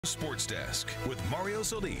Sports Desk with Mario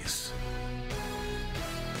Solis.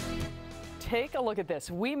 Take a look at this.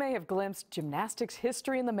 We may have glimpsed gymnastics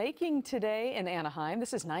history in the making today in Anaheim.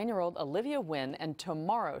 This is 9-year-old Ollivia, and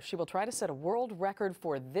tomorrow she will try to set a world record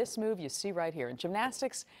for this move you see right here. In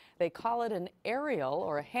gymnastics, they call it an aerial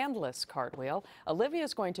or a handless cartwheel. Ollivia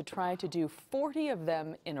is going to try to do 40 of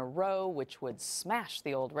them in a row, which would smash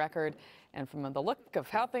the old record. And from the look of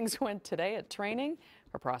how things went today at training,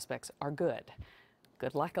 her prospects are good.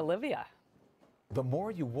 Good luck, Ollivia. The more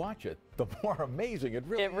you watch it, the more amazing it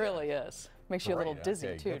really is. Makes you a little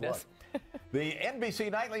dizzy, too, doesn't it? The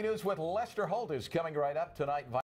NBC Nightly News with Lester Holt is coming right up tonight.